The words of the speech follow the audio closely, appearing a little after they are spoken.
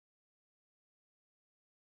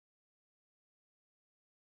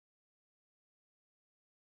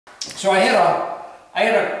So I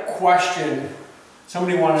had a question.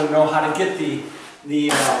 Somebody wanted to know how to get the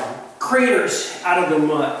craters out of the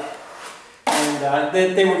mud, and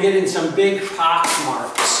they were getting some big pock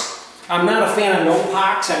marks. I'm not a fan of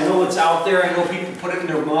No-Pocks. I know it's out there. I know people put it in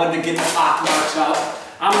their mud to get the pock marks out.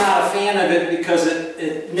 I'm not a fan of it because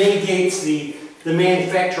it negates the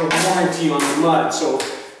manufacturer warranty on the mud. So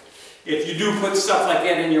if you do put stuff like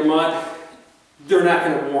that in your mud, they're not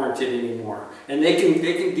going to warrant it anymore. And they can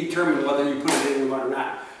determine whether you put it in your mud or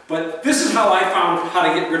not. But this is how I found how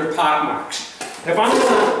to get rid of pock marks. If I'm going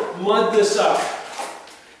to mud this up,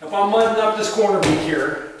 if I'm mudding up this corner right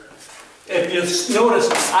here, if you notice,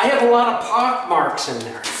 I have a lot of pock marks in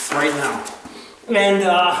there right now. And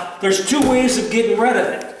there's two ways of getting rid of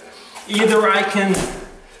it. Either I can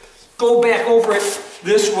go back over it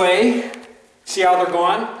this way, see how they're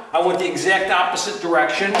gone? I went the exact opposite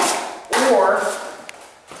direction. Or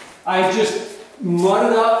I just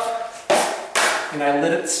mud it up and I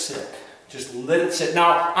let it sit. Just let it sit.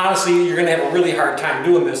 Now, honestly, you're going to have a really hard time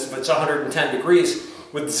doing this if it's 110 degrees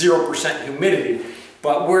with 0% humidity.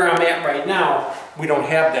 But where I'm at right now, we don't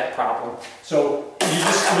have that problem. So you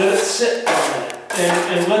just let it sit for a minute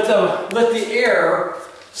and let the air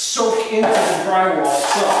soak into the drywall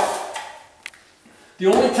itself. The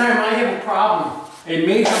only time I have a problem, a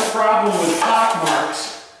major problem with pock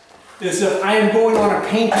marks, is if I am going on a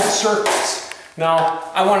painted surface. Now,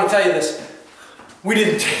 I want to tell you this. We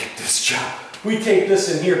didn't tape this job. We taped this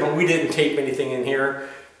in here, but we didn't tape anything in here.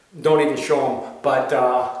 Don't even show them. But,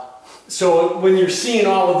 so when you're seeing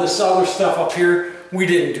all of this other stuff up here, we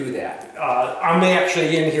didn't do that. I'm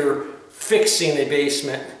actually in here fixing a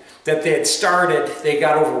basement that they had started. They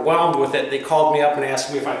got overwhelmed with it. They called me up and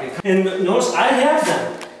asked me if I could come. And notice, I have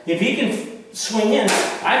them. If he can swing in,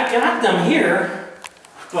 I've got them here.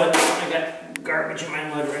 But I got garbage in my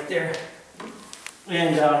mud right there.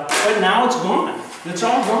 And, but now it's gone. It's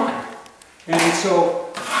all gone. And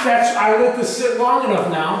so, I let this sit long enough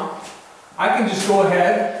now. I can just go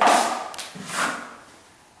ahead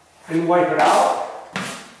and wipe it out.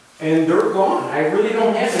 And they're gone. I really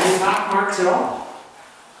don't have any pock marks at all.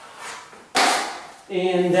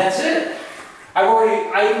 And that's it. I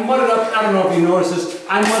mudded up, I don't know if you noticed this,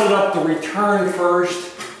 I mudded up the return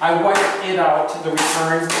first. I wiped it out, the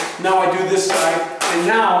return. Now I do this side, and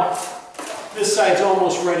now this side's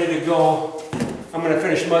almost ready to go. I'm going to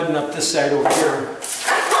finish mudding up this side over here.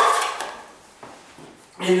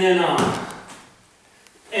 And then,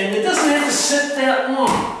 and it doesn't have to sit that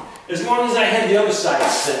long as I had the other side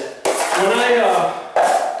sit. When by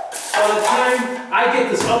the time I get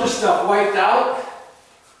this other stuff wiped out,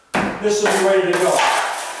 this will be ready to go.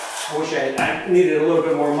 I wish I needed a little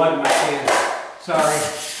bit more mud in my hand. Sorry.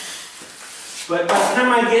 But by the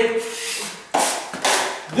time I get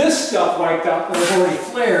this stuff wiped out that I've already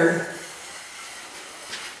flared,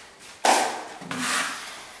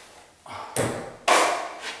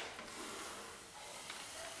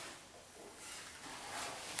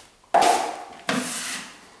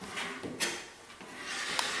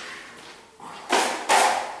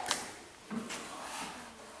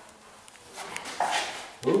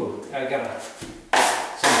 ooh, I got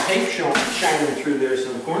some tape shining through there,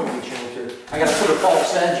 some corn tape shining through. I got to put a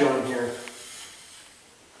false edge on here.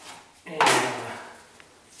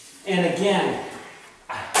 And again,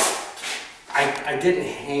 I didn't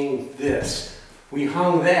hang this. We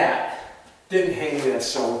hung that, didn't hang this,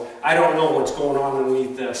 so I don't know what's going on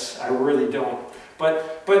underneath this. I really don't.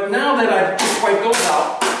 But now that I've just wiped those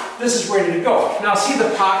out, this is ready to go. Now see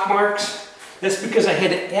the pock marks? That's because I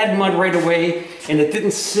had to add mud right away and it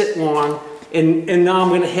didn't sit long. And now I'm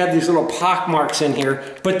going to have these little pock marks in here,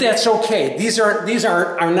 but that's okay. These are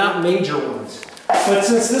not major ones. But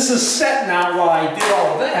since this is set now while I did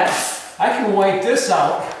all of that, I can wipe this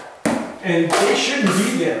out and they shouldn't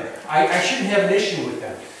be there. I shouldn't have an issue with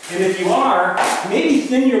them. And if you are, maybe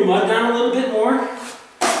thin your mud down a little bit more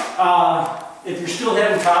if you're still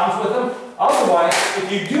having problems with them. Otherwise,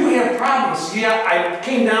 if you do have problems, yeah, I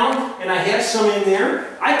came down and I have some in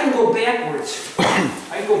there, I can go backwards.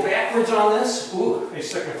 I can go backwards on this. Ooh, I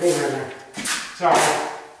stuck my finger in there. Sorry.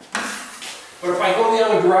 But if I go the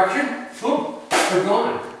other direction, boom, they're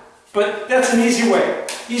gone. But that's an easy way.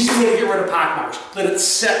 Easy way to get rid of pock marks. Let it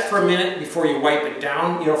set for a minute before you wipe it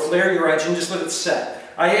down. You know, flare your edge and just let it set.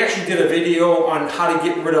 I actually did a video on how to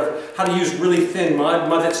get rid of, how to use really thin mud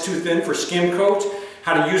that's too thin for skim coat,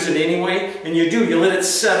 how to use it anyway. And you let it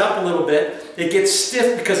set up a little bit. It gets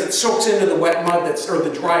stiff because it soaks into the wet mud or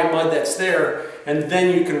the dry mud that's there, and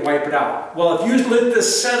then you can wipe it out. Well, if you let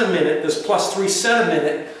this set a minute, this +3 set a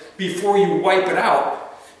minute before you wipe it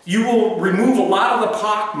out, you will remove a lot of the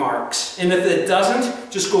pock marks. And if it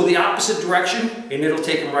doesn't, just go the opposite direction and it'll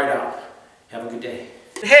take them right out. Have a good day.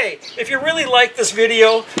 Hey, if you really like this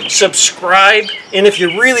video, subscribe. And if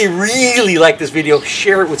you really, really like this video,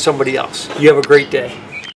 share it with somebody else. You have a great day.